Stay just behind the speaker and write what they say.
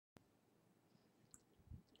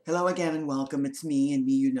Hello again and welcome. It's me, and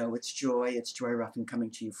me you know it's Joy. It's Joy Ruffin coming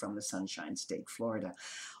to you from the Sunshine State, Florida.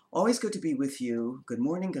 Always good to be with you. Good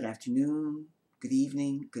morning, good afternoon, good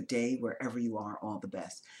evening, good day, wherever you are, all the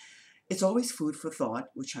best. It's always food for thought,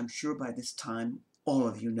 which I'm sure by this time all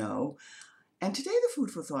of you know. And today the food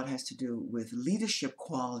for thought has to do with leadership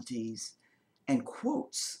qualities and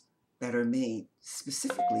quotes that are made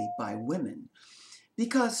specifically by women.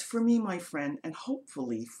 Because for me, my friend, and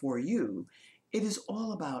hopefully for you, it is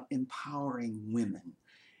all about empowering women.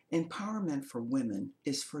 Empowerment for women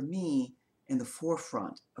is for me in the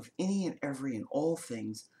forefront of any and every and all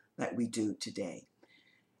things that we do today.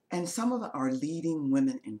 And some of our leading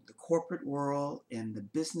women in the corporate world, in the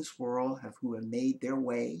business world, who have made their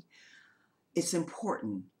way, it's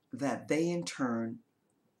important that they in turn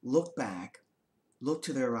look back, look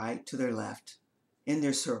to their right, to their left, in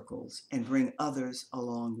their circles, and bring others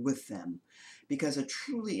along with them. Because a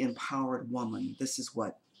truly empowered woman, this is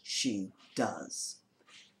what she does.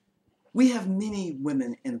 We have many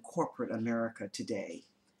women in corporate America today,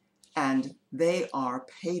 and they are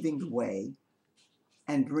paving the way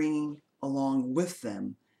and bringing along with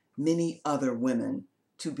them many other women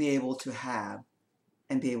to be able to have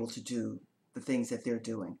and be able to do the things that they're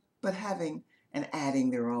doing, but having and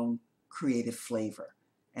adding their own creative flavor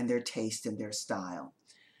and their taste and their style.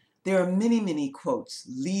 There are many, many quotes,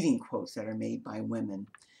 leading quotes that are made by women.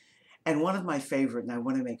 And one of my favorite, and I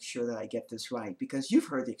want to make sure that I get this right, because you've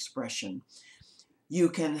heard the expression, you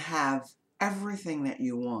can have everything that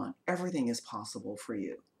you want. Everything is possible for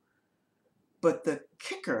you. But the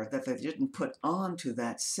kicker that they didn't put onto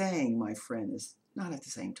that saying, my friend, is not at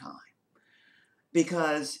the same time.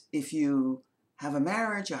 Because if you have a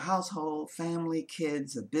marriage, a household, family,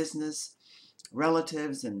 kids, a business,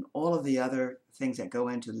 relatives, and all of the other things that go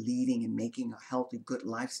into leading and making a healthy, good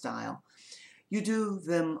lifestyle, you do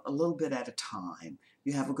them a little bit at a time.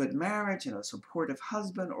 You have a good marriage and a supportive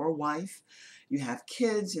husband or wife. You have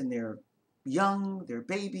kids and they're young, they're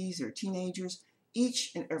babies, they're teenagers.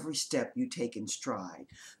 Each and every step you take in stride.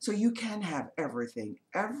 So you can have everything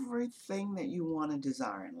that you want and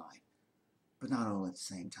desire in life, but not all at the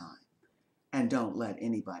same time. And don't let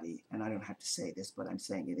anybody, and I don't have to say this, but I'm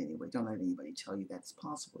saying it anyway, don't let anybody tell you that's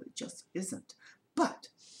possible. It just isn't. But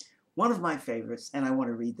one of my favorites, and I want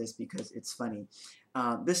to read this because it's funny.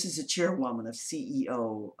 This is a chairwoman of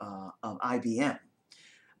CEO of IBM.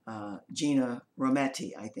 Gina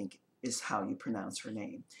Rometty, I think is how you pronounce her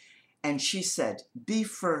name. And she said, be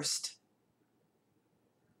first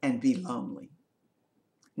and be lonely.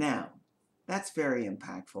 Now, that's very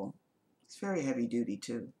impactful. It's very heavy duty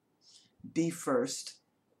too. Be first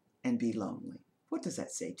and be lonely. What does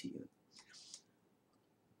that say to you?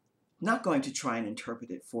 Not going to try and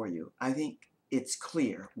interpret it for you. I think it's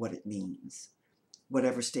clear what it means,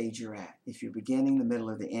 whatever stage you're at. If you're beginning, the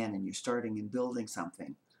middle, or the end, and you're starting and building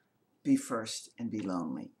something, be first and be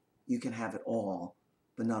lonely. You can have it all,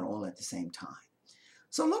 but not all at the same time.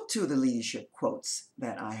 So look to the leadership quotes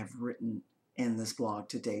that I have written in this blog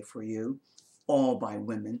today for you, all by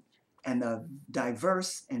women, and a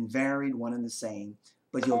diverse and varied one and the same,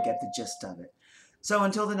 but you'll get the gist of it. So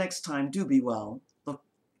until the next time, do be well. Look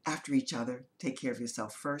after each other. Take care of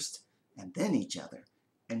yourself first, and then each other.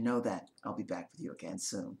 And know that I'll be back with you again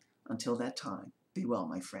soon. Until that time, be well,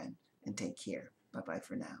 my friend, and take care. Bye-bye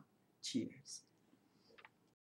for now. Cheers.